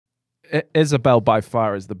Isabel by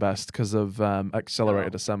far is the best because of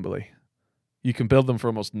accelerated assembly. You can build them for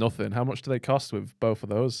almost nothing. How much do they cost with both of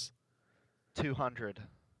those? 200.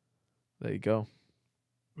 There you go.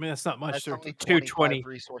 I mean, that's not much. That's They're only 220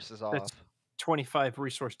 resources That's off. 25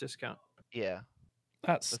 resource discount. Yeah,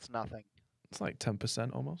 That's nothing. it's like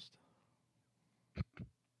 10% almost.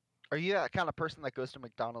 Are you that kind of person that goes to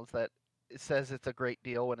McDonald's that it says it's a great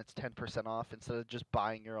deal when it's 10% off instead of just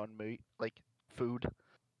buying your own food?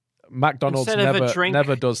 McDonald's Instead of a drink-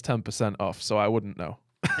 never does 10% off, so I wouldn't know.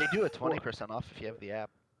 They do a 20% off if you have the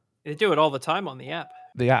app. They do it all the time on the app.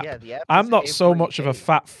 The app. Yeah, the app. I'm is not so every much of a day.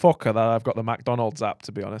 fat fucker that I've got the McDonald's app,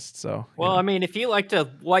 to be honest. So you Well, know. I mean, if you like to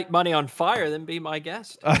light money on fire, then be my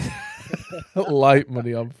guest. Light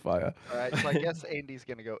money on fire. All right, so I guess Andy's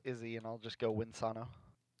gonna go Izzy, and I'll just go Winsano.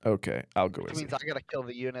 Okay, I'll go Which with means I gotta kill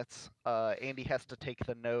the units. Andy has to take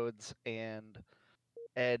the nodes, and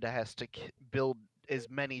Ed has to build as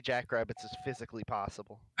many Jackrabbits as physically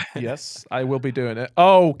possible. Yes, I will be doing it.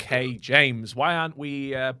 Okay, James, why aren't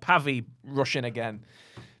we Pavi rushing again?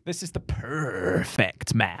 This is the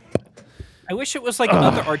perfect map. I wish it was like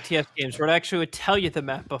other RTS games where it actually would tell you the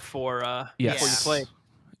map before you play.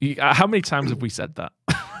 How many times have we said that?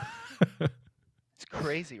 It's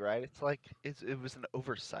crazy, right? It's like it was an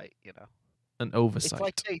oversight, you know. An oversight.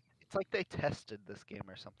 It's like they tested this game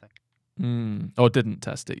or something. Or didn't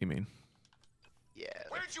test it, you mean? Yeah.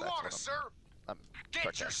 Where'd you want us, sir? Get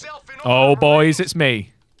sarcastic. yourself in Oh, order, boys, it's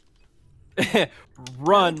me.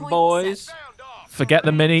 Run, boys. Sound off. Forget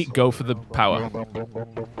the mini, go for the power.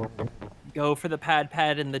 Go for the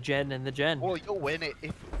pad and the gen. Well, you'll win it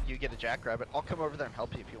if you get a Jackrabbit. I'll come over there and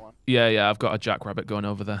help you if you want. Yeah, I've got a Jackrabbit going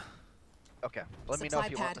over there. Okay. Let me know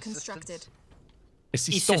if you want assistance. constructed. It's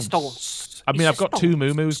the It's stones. I mean, I've got two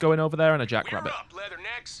moo-moos going over there and a We're Jackrabbit. up,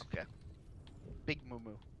 Leathernecks. Okay. Big moo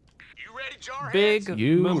moo. You ready, Jarheads? Big.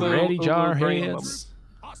 You moo-moo, ready, moo-moo, brain. jarheads?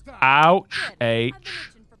 Ouch. H.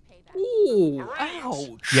 Ooh,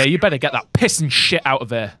 ouch. Yeah, you better get that piss and shit out of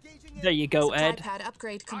there. There you go, Ed. Pad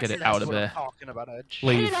upgrade Get it complete. out of What I'm there. talking about, Edge.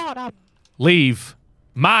 Leave. Leave.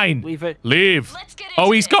 Mine. Leave it. Leave. Let's get Oh,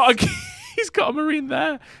 into he's this. got a he's got a marine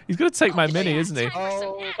there. He's gonna take my mini, isn't he?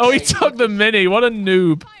 Oh, Oh, he took the mini. What a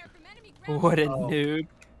noob. Fire from enemy ground. What a Oh. noob.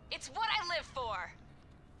 It's what I live for.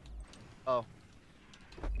 Oh,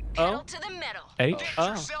 Pedal to the metal. H. Get Oh.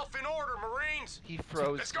 yourself in order, Marines. he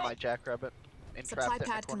froze Let's go. my Jackrabbit and Supply trapped it in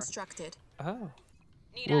the pad corner. constructed. Oh.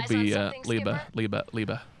 Need We'll eyes on be something, Liba.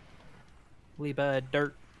 Skipper? Liba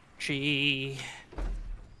dirt chi.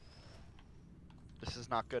 This is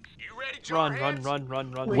not good. You ready, Run, Jarheads?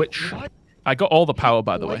 run. Wait, Which what? I got all the power,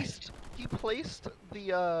 by the way. He placed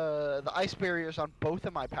the ice barriers on both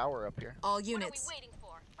of my power up here. All What are we units. waiting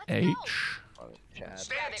for? Let's go. H. Oh, Chad.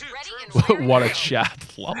 Stand Have it to, ready and troops. ready What to a go.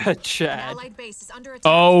 chat. Lol. An Chad. allied base is under attack.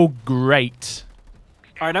 Oh, great.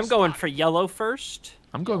 All right, I'm going for yellow first.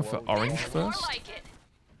 I'm going for orange More first. like it.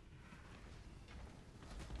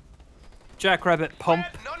 Jackrabbit pump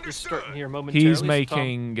Red and is understood. starting here momentarily. He's so Tom-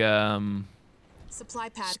 making Supply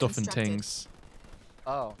pad stuff and constructed. things.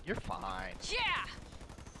 Oh, you're fine. Yeah.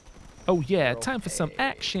 Oh yeah, You're time for some okay.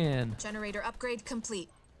 action. Generator upgrade complete.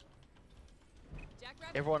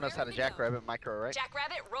 Everyone knows how to Jackrabbit micro, right?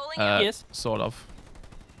 Jackrabbit rolling out. Yes. Sort of.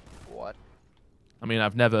 What? I mean,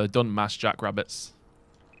 I've never done mass jackrabbits.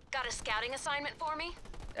 Got a scouting assignment for me?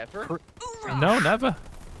 Ever? Hoorah. No, never.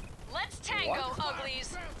 Let's tango,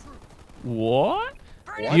 uglies. What?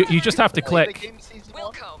 Burn What? it. You just have to Play the click. game season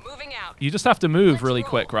one? Wilco, moving out. You just have to move really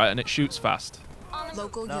quick, right? And it shoots fast. On the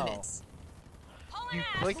Local No. units. Pulling You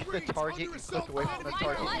ass. click the target, you click away from the My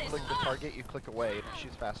target, blood you is click the up. target, you click away, and it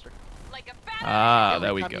shoots faster. Like a bat. Ah, Every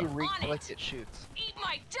there we time go. you On re-click, it. it shoots. Eat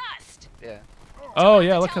my dust. Yeah. Oh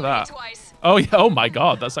yeah, look at Tell me that. twice. Oh yeah. Oh my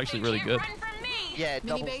God, that's actually They really can't good. run from me. Yeah, it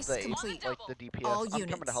Mini doubles base the complete. like the DPS. All I'm coming to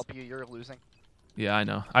units. help you. You're losing. Yeah, I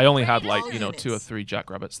know. I only had like All 2 or units. 3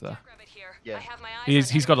 jackrabbits there. Jackrabbit here. Yeah. I have my eyes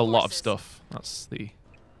He's on got a enemy lot of forces. stuff. That's the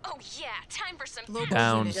Oh yeah, time for some Local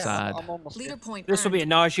Down units. side. I'm almost Leader good. point This will be a earned.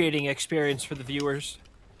 nauseating experience for the viewers.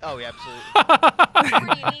 Oh yeah, absolutely.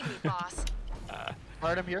 Where do you need me, boss?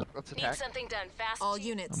 Alright, I'm here. Let's Need attack. something done fast. All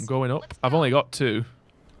units. I'm going up. I've only got 2.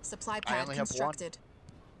 Supply I pad only have one. constructed.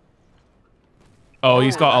 Oh,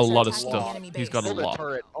 he's got a Robots are lot of attacking stuff. enemy He's base. got a Build a lot.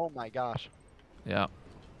 turret. Oh my gosh. Yeah.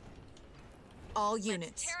 All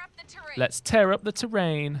units. Tear up the terrain. Let's tear up the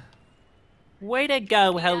terrain. Way to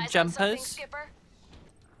go, Need hell eyes on something, jumpers. Skipper?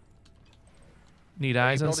 Need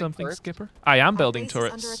eyes on building something, turrets? Skipper? I am Our building base is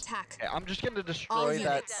under turrets. attack. Okay, I'm just gonna destroy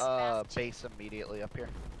that units. base immediately up here.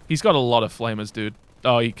 He's got a lot of flamers, dude.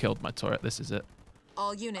 Oh, he killed my turret. This is it.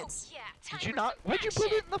 All units. Yeah, time Did you for not? some Why'd you put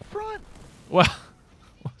action. it in the front? Well,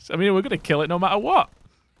 I mean, we're gonna kill it no matter what.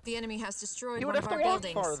 The enemy has destroyed He would one of have our to walk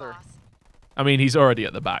buildings. farther. I mean, he's already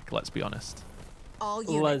at the back. Let's be honest. All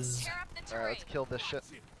units. Was. Tear up the All terrain. right, let's kill this shit.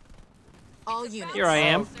 All units. Here I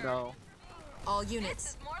am. Oh, no. All This units.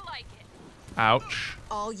 is more like it. Ouch.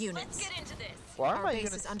 All Let's units. get into this. Why are Our my base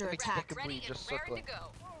units is under attack. inexplicably Ready just and raring circling? to go.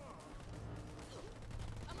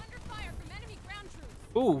 I'm under fire from enemy ground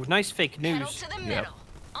troops. Ooh, nice fake Pedal news. to the Yep. middle.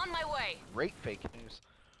 On my way. Great fake news.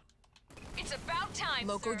 It's about time,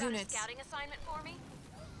 Local sir. Got a units. scouting assignment for me?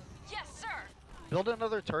 Yes, sir. Build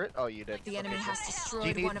another turret? Oh, you did. The enemy Okay, has cool. Do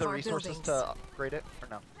you destroyed need one of the our resources buildings. to upgrade it or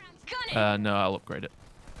no? Gun it. No, I'll upgrade it.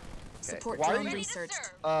 Support Why are drone you-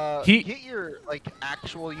 researched. He- Get your like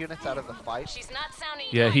actual units out of the fight. She's not sounding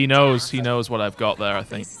Yeah, good. he knows. He knows what I've got there. I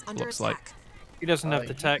think. Base is under Looks attack. like. He doesn't have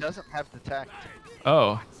the He tech. doesn't have the tech.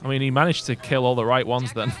 Oh, I mean, he managed to kill all the right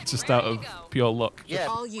ones then, just out of pure luck. Yeah,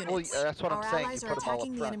 All well, units. that's what our I'm saying. allies You are put them all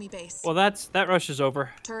attacking up the front. enemy base. Well, that rush is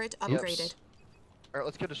over. Turret Yep. upgraded. All right,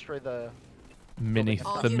 let's go destroy the. Mini,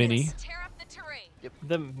 All the mini, units. Tear up the terrain.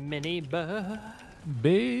 The mini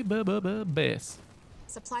base.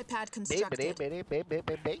 Supply pad constructed.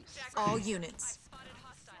 Base. All units.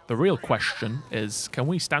 The real question is, can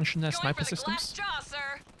we stanchion their Going sniper for the glass systems? jaw,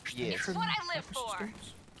 sir. Yes. It's what I live for.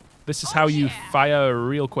 This is how you yeah. fire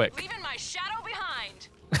real quick. Leaving my shadow behind.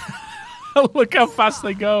 Look how fast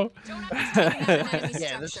they go. Don't underestimate an enemy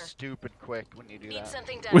Yeah, this is structure. stupid quick when you do Need that.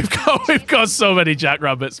 something done. We've got so many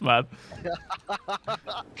jackrabbits, man.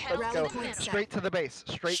 Pedal Rally Go to the point middle. set. straight to the base.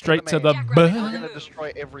 Straight to the Jackrabbit b. on We're the gonna move.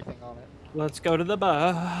 destroy everything on it. Let's go to the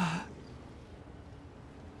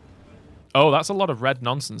Oh, that's a lot of red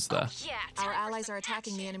nonsense there. Yeah, Our time for allies some are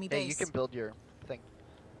attacking the action. enemy Hey, you base. can build your thing.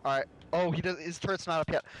 All right. Oh, he does. His turret's not up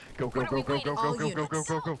yet. Go, go, What are go, we go, waiting go, all go, go, go, go, units?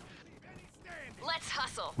 go, go. Let's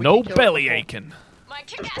hustle. No can kill it belly before. aching. My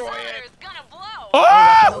kick-ass Destroy elevator it. is gonna blow.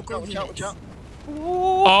 Oh! Local Watch out, units. watch out.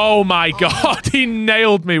 Oh my god, he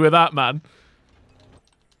nailed me with that, man.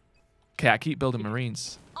 Okay, I keep building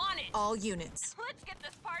marines. On it. All units. Let's get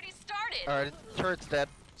this party started. All right, turret's dead.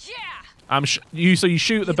 Yeah. So you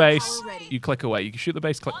shoot the Unit power base, ready. you click away. You can shoot the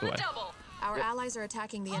base, click On the away. double. Our allies are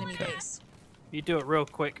attacking the enemy Okay. base. You do it real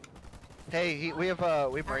quick. Hey, we have Our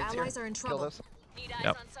marines here. allies are in Kill trouble. those. Need eyes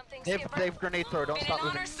Yep. on something, They Skipper? have grenade throw. Don't Been stop an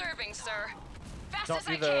moving. honor serving, sir. Fast Don't as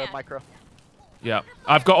do I the can. micro. Yeah,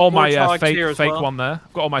 I've got all my Warthogs fake here as fake well. one there.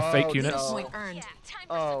 I've got all my Oh, fake no. units. Point earned. Yeah, time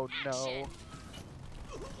for Oh some no. action.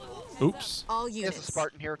 Oops. All He has a units.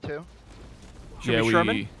 Spartan here too. Should Yeah, we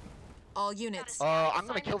Sherman? All units. I'm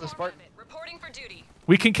gonna kill the Spartan. Reporting for duty.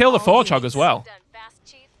 We can kill the All Forge units. as well. Done fast,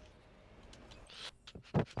 Chief.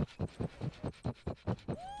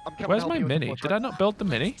 I'm coming Where's to help my you with the mini? forge Did I not build the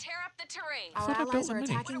mini? Tear up the terrain. Our thought I built allies the are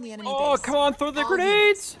mini. attacking the enemy Oh, base. come on, throw the All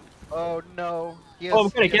grenades! Oh no. He Oh, I'm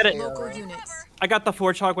gonna he has get it. a, Local units. I got the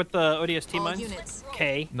Forge Hog with the ODST All mines. units.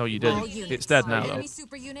 Okay. No, you All didn't. units. It's dead now, The though. enemy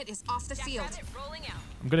super unit is off the field. Jackrabbit rolling out.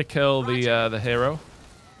 I'm gonna kill the hero.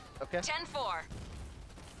 Okay. 10-4.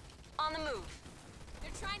 On the move.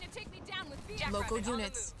 They're trying to take me down with vehicles. Local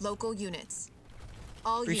units. Local units.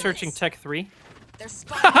 All Researching units. Tech 3. They're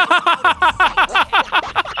spotted.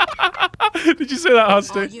 Did you see that, All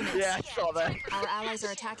Husty? units. Yeah, I saw that. Our allies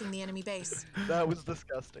are attacking the enemy base. That was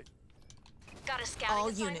disgusting. Got a scouting All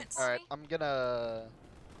assignment units. for All right, me? I'm gonna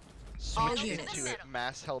All switch units. into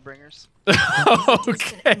mass hellbringers.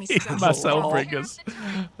 Okay, Marcel Bringers.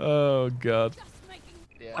 Oh god.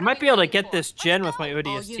 Yeah. I might be able to get this gen with my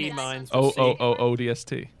ODST units. mines. Oh, We'll see.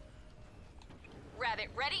 ODST. Rabbit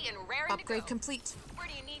ready and raring Upgrade to go. complete. Where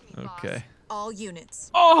do you need me, boss? Okay. All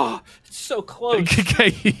units. Oh, it's so close.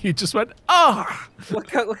 Okay, you just went, ah!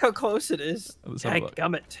 look how close it is. Let's have a look.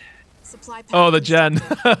 Dadgummit. Supply pad Oh, the gen.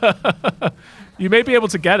 constructed. You may be able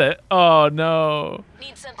to get it. Oh, no.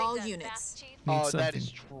 Need something All done units. fast, Chief? Need Oh, that is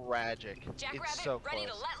something. tragic. Jackrabbit It's so ready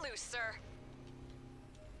to close. let loose, sir.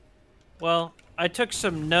 Well, I took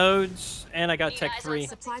some nodes and I got Need Tech eyes on 3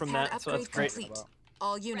 Supply from pad that, so that's upgrade great. complete.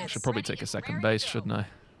 All units. Should probably take a second base, shouldn't I?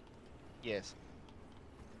 Yes.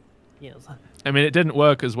 Yes. I mean, it didn't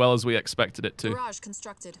work as well as we expected it to. Garage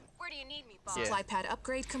constructed. Where do you need me, boss? Yeah. Supply pad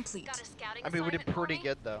upgrade complete. Got a scouting I mean, we did assignment for pretty me?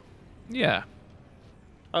 good though. Yeah.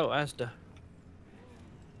 Oh, Asda.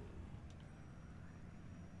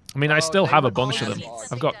 I mean, I Oh, still they have a would bunch of all them. use Need I've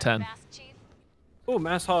something got done 10. fast, Chief? Oh,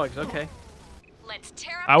 mass hogs. Okay. Let's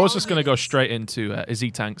tear up I was all just going to go units. straight into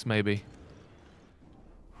Izzy tanks, maybe.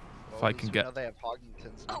 Well, I at can least we get- know they have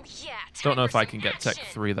Hoggingtons now. Oh yeah. Don't time know for if I some can get Tech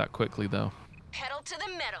action. 3 that quickly, though. Pedal to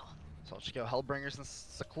the metal. So I'll just go Hellbringers and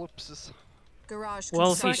Cyclopses. Garage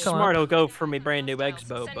Well, if constructed. he's smart, he'll go for me brand new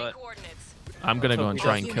Expo, Sending but coordinates. I'm going to go and All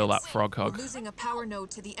try and units. kill that frog We're hog. losing a power node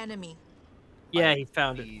to the enemy. yeah, he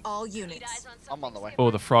found it. Need- All Need units. eyes on I'm on the something, way. Skipper?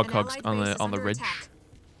 Oh, the frog An hog's allied on base the is on the under ridge. attack.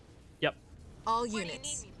 Yep. All Where do you need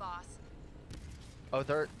units. me, boss? Oh,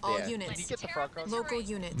 they're. All yeah. units. Can you get the frog guards? Local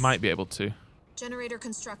units. Might be able to. Generator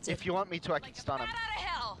constructed. If you want me to, I can Like a stun bat him. out of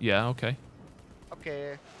hell. Yeah, okay.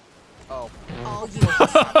 Okay. Oh. All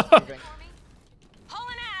units. I'm moving.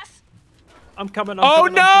 Hauling ass. I'm coming. Oh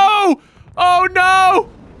no! Oh no!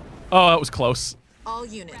 Oh, that was close. All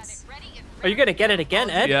units. Ready and Are you gonna get it again,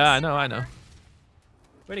 Ed? Yeah, I know.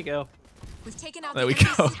 Way to go. We've taken out There the we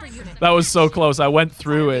enemy go. super unit. That was so close. I went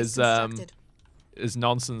through Fire his base constructed. his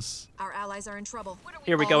nonsense. Our allies are in trouble. what are we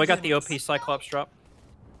Here we All go. We got the units. OP Cyclops drop.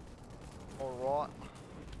 Alright.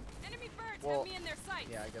 Enemy birds Well, have me in their sights.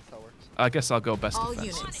 Yeah, I guess that works. I guess I'll go best All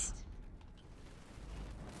defense. units.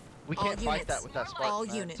 We All can't fight units. that with that All Spartan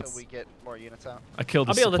until units. we get more units out. I killed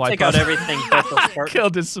I'll his be able to supply take pad. out everything but the Spartan.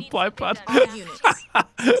 Killed his supply pad. All units.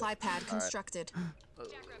 Supply pad constructed.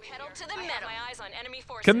 Pedal to the metal. My eyes on enemy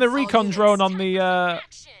forces. Can the All recon units. drone on the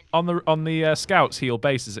Action. on the scouts heal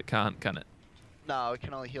bases? It can't, can it? No, it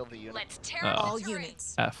can only heal the unit. Let's tear Oh. up All the terrain.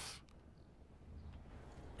 units. F.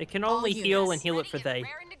 It can All only heal units. and heal it for Ready they. and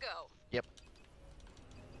raring to go. Yep.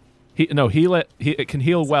 Heal it. It can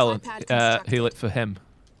heal well. Supply pad constructed. Heal it for him.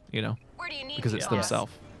 You know, Where do you need because me, it's boss?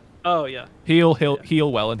 themselves. Oh yeah. Heal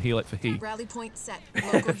well and heal it for he. Rally point set.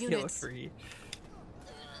 Local Heal it units. for you.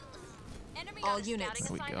 Enemy All on a units. scouting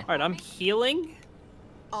There we go. assignment All right, I'm for me. healing.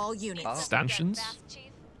 All units. Oh. Stanchions. Fast,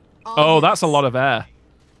 Chief. All Oh, that's a units. lot of air.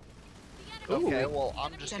 Okay, well,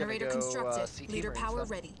 I'm just Generator gonna go constructed. CT Leader Marines power then.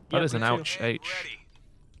 ready. That Yep, is an me too. ouch H. Ready.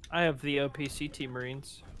 I have the OPCT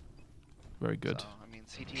Marines. Very good. So, I mean,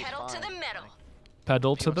 CT is Pedal to fine. the metal.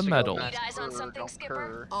 Pedal If he to wants the go metal. mass Need eyes on murder, something, don't Skipper?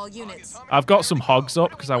 cur. All units. I've got some hogs up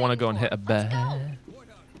because I want to go and hit a bear.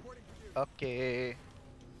 Okay.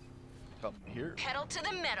 Come here. Pedal to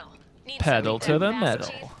the metal. Need Pedal something to the fast, metal.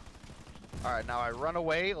 Chief. Alright, now I run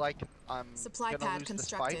away like I'm Supply gonna pad lose this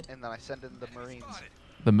fight, constructed. and then I send in the Marines.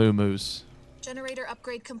 The moo-moos. Generator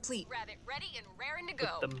upgrade complete. Rabbit ready and raring to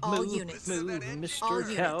go. The All move, units. move, All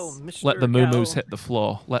Mr. Cow, units. Mr. Let the moo-moos Cow. hit the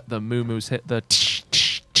floor. Let the moo-moos hit the.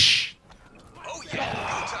 Oh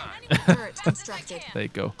yeah, go time. Turret constructed. There you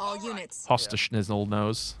go. All units. Hosta schnizzle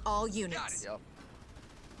nose. All units. Yep.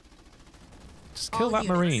 Just kill All that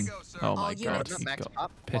units. marine. Oh All my god, units. he Max got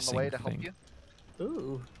pop on the way to pissing help thing. you.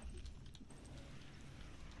 Ooh.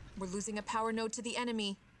 We're losing a power node to the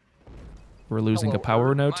enemy. We're losing a Hello, power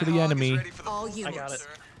Earth. node to the My hog is enemy. ready for the All full units. got it. sir.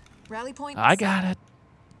 Rally point. I set. got it.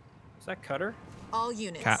 Is that Cutter? All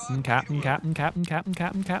units. Captain, captain, captain, captain, captain,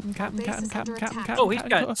 captain, captain, captain, base captain, is captain, under captain, attack. captain. Oh, he's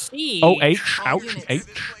got C. Oh, H. All Ouch. units. H.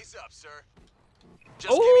 This place up, sir. Just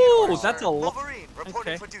give me Oh, your that's a order, lot. Wolverine reporting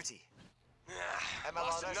Okay. for duty. sir.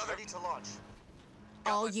 Lost MLRS another ready to launch.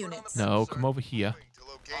 All foot on the units. pedal, No, sir. come over here.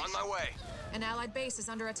 On my way. An allied base is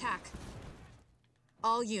under attack.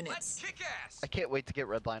 All Let's units. kick ass. I can't wait to get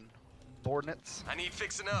redline. Boardnets. I need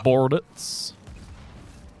fixing up. Bordets.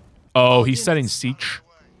 Oh, he's setting siege.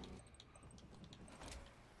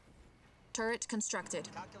 Turret constructed.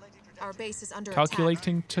 Our base is under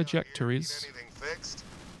Calculating trajectories. Anything fixed?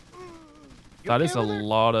 That is a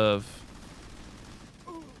lot of.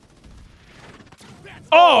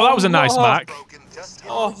 Oh, that was a nice Oh. Mac. Broken. Just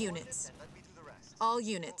attack. All Oh. units. let me do the rest. All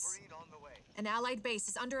units. Wolverine on the way. An allied base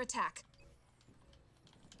is under attack.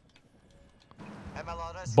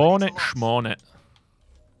 MLRS Born ready it, to launch. schmorn it.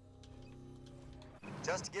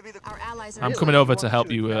 Just give me the Our allies are I'm in coming trouble. over to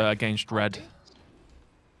help you against red.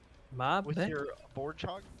 My With bad. your board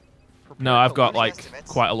chog? No, I've got like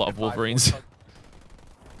quite a lot of Wolverines.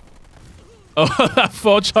 Oh, that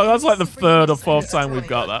forge. That's like the third or fourth time we've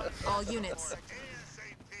got that. All units.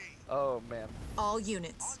 Oh man. All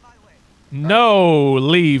units. No,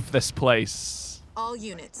 leave this place. All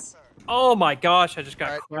units. Oh my gosh, I just got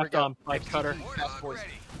Alright, here we crapped go. on by Cutter. Fast boys.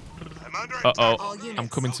 I'm under Uh All oh. units. I'm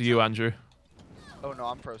coming to you, Andrew. Oh no,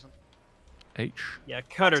 I'm frozen. H. Yeah,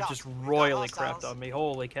 Cutter just royally crapped on me.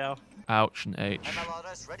 Holy cow. Ouch and H.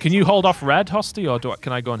 MLRS ready Can to you hold launch. off red, Hosty, or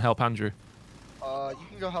can I go and help Andrew? You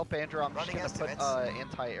can go help Andrew. I'm just Running gonna put estimates.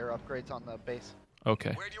 anti-air upgrades on the base.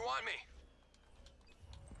 Okay. Where do you want me?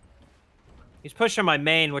 He's pushing my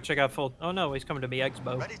main, which I got full. Oh no, he's coming to me,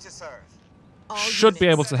 Expo. Ready to serve. All Should be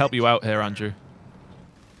able units. to help you out here, Andrew.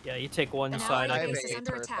 Yeah, you take one An side. ally I I have base can... is 8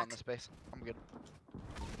 under turrets on attack. this base. I'm good.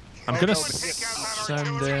 I'm gonna no,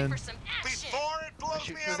 send Ready in. for some action. Before it blows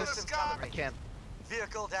Shoot me through out of the this. sky. I can.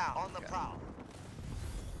 Vehicle down. On the Yeah. prowl.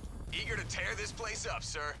 Eager to tear this place up,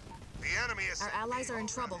 sir. The enemy is. Our allies are in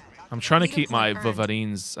trouble. I'm trying to Leader keep my point earned.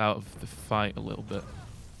 Wolverines out of the fight a little bit.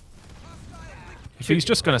 If he's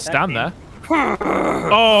just gonna stand there.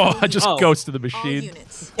 Oh, I just Oh. ghosted the All machine.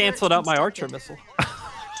 units. Canceled Turret out my archer constructed. missile.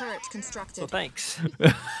 Turret constructed. So thanks.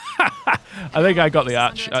 I think I got the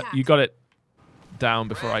arch. You got it down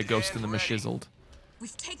before I ghost in the mashizzled.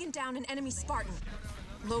 We've taken down an enemy Spartan.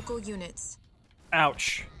 Local units.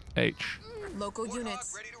 Ouch. H. Local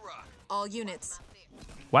units. Ready to rock. All units.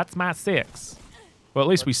 What's my 6? Well, at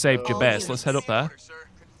least we saved your All base. Let's head up there. Order, sir.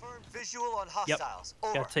 Confirm visual on hostiles.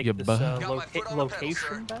 Over. Gotta take Yeah, this but- Got my foot on the pedal,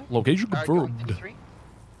 location sir. back. Location Alright, going confirmed. to 3.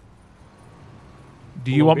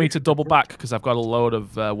 Do you want me to double back? Because I've got a load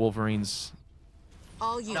of Wolverines.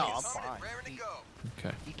 All units. No, I'm fine. Raring to go.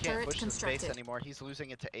 Okay. He can't Turret push this base constructed. anymore. He's losing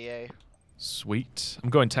it to AA. Sweet. I'm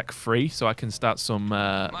going tech free, so I can start some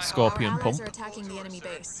Our Scorpion allies pump. are attacking the enemy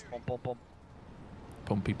base. Boom, boom, boom.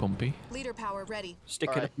 Pumpy, pumpy. Leader power ready. Stick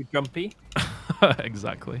it Alright. up, you jumpy.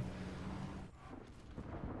 Exactly.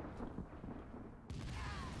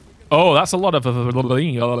 Oh, that's a lot of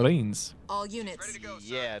Wolverines. All units. Ready to go,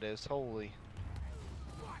 sir. Yeah, it is. Holy.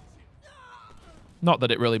 Not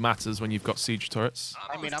that it really matters when you've got siege turrets.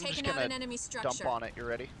 I mean, We've I'm just taken out gonna an enemy structure. dump on it. You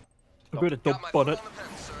ready? I'm gonna Got dump my on foot it. on the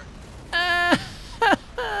pedal, sir.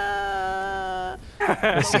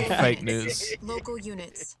 This is fake news. Local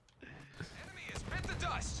units. Enemy has bit the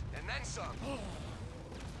dust, and then some.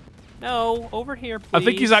 No, over here, please. I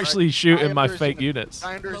think he's actually shooting my Islanders fake unit- units.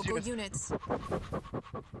 Islanders Local unit. units.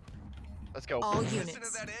 Let's go. All Listen to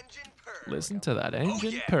units. that engine purr. Listen to that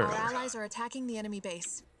engine yeah. purr. Our allies are attacking the enemy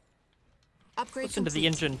base. Upgrade Listen to the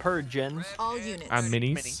complete. engine purr, gens. All units. And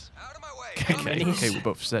minis. Minis. Out of my way. Okay, Minis. okay, we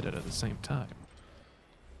both said it at the same time.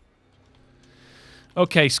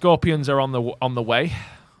 Okay, Scorpions are on the way.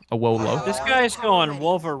 A Wolo. This guy's going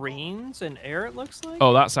Wolverines in air, it looks like.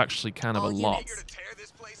 Oh, that's actually kind of a All lot. Eager to tear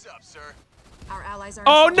this place up, sir. Our allies are.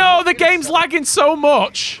 Oh in no, the game's lagging so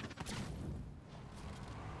much.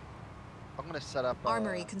 I'm gonna set up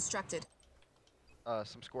Armory constructed.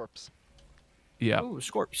 some scorps. Yeah, Ooh,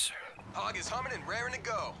 Scorps. Hog is humming and raring to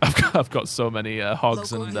go. I've got so many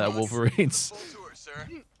hogs Local and units. Wolverines. Full tour, sir.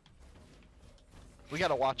 We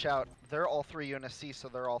gotta watch out. They're all 3 UNSC, so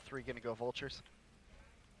they're all 3 gonna go vultures.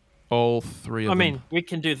 All 3 of I them. mean, we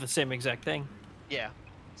can do the same exact thing. Yeah.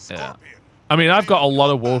 Yeah. I mean, I've got a lot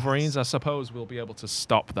of Wolverines. I suppose we'll be able to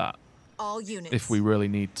stop that All units. if we really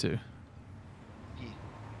need to.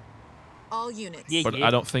 All units. Yeah, But yeah. I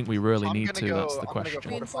don't think we really I'm need gonna to. go- That's the I'm gonna go question.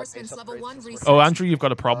 forward. Reinforcements Base level upgrades 1 is research. Oh, Andrew, you've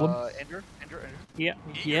got a problem. Andrew. Yeah.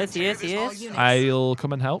 Eager Yes, to tear yes, this All yes. units. I'll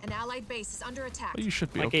come and help. An allied base is under attack. Oh, you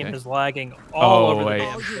should be My okay. game is lagging all over wait. the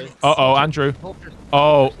All damn units. Uh-oh, Andrew. Vultures.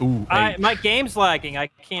 Oh, ooh. I, H. my game's lagging. I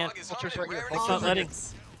can't. Hog is Vultures humming and right here. raring All to not go. letting-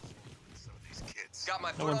 units. Got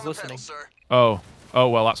my foot one's on the listening. pedal, sir. Oh,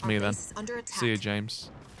 well, that's Our me then. base is under attack. See you, James.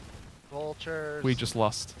 Vultures. We just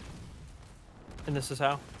lost. And this is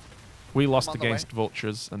how. We lost on the way. against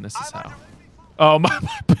vultures, and this is how. Oh, my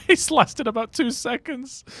base lasted about 2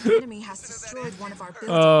 seconds. The enemy has destroyed one of our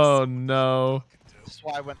buildings. Oh, no. That's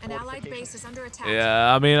why I went An allied fortification. base is under attack.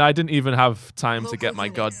 Yeah, I mean, I didn't even have time to Local get my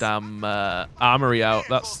units. goddamn armory out.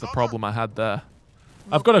 That's the problem I had there.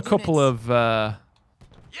 I've got a Local couple units. of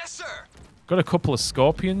Yes, sir. got a couple of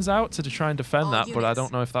scorpions out to try and defend All that, but I units.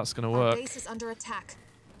 don't know if that's going to Our work. base is under attack.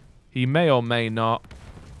 He may or may not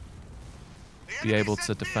be able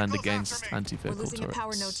to defend against We're anti-vehicle losing a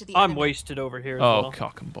power node turrets. to the I'm enemy. wasted over here as Oh, well.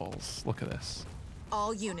 cock and balls. Look at this.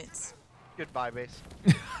 All units. Goodbye, base.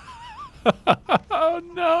 Oh,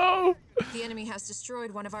 no. The enemy has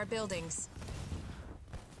destroyed one of our buildings.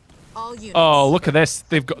 All units. Oh, look at this.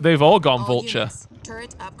 They've all gone All vulture. units.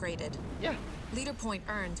 Turret upgraded. Yeah. Leader point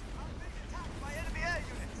earned.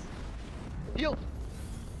 Heal.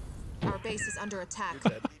 Our base is under attack.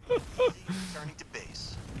 Returning to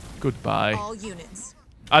base. Goodbye. All units.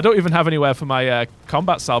 I don't even have anywhere for my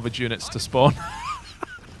combat salvage units to spawn.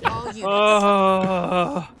 All units.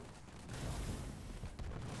 Oh.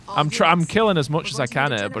 All I'm units. killing as much We're as going I to can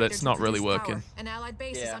need a here, but generator it's to not really produce working. power. An allied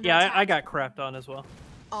base is Yeah. under Yeah, attack. I got crapped on as well.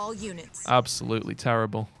 All units. Absolutely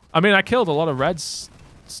terrible. I mean, I killed a lot of reds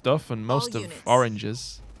stuff and most of units.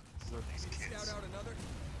 oranges.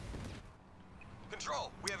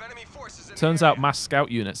 Control. We have enemy forces in Turns the out area. mass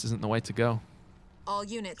scout units isn't the way to go. All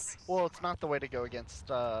units. Well, it's not the way to go against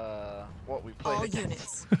what we played All against.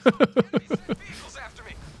 units. Vehicles after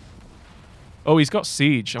me. Oh, he's got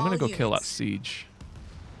siege. I'm All gonna go kill that units. siege.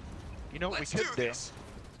 You know what Let's we do could do? this.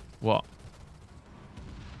 What?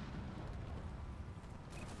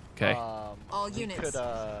 Okay. All we units.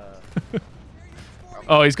 Could,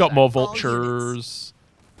 Oh, he's got more All units. vultures.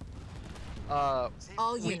 All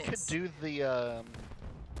we could units. do the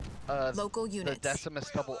Local the units. Decimus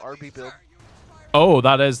double RB build. Oh,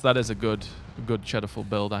 that is a good Cheddarful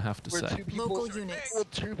build, I have to Where say. two people, Local units. well,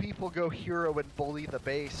 2 people go hero and bully the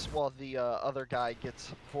base while the other guy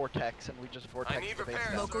gets vortex and we just vortex need the base. repairs.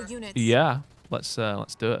 down. Local units. Yeah, let's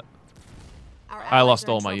do it. Our I allies lost are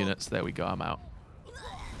in all my trouble. units. There we go. I'm out.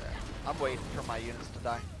 I'm waiting for my units to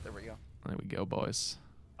die. There we go. There we go, boys.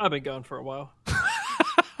 I've been going for a while.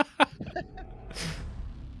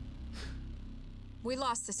 We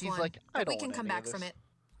lost this He's one, like, I but we don't can want come any of back from this. it.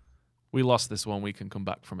 We lost this one. We can come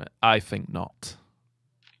back from it. I think not.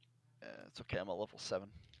 It's okay. I'm at level 7.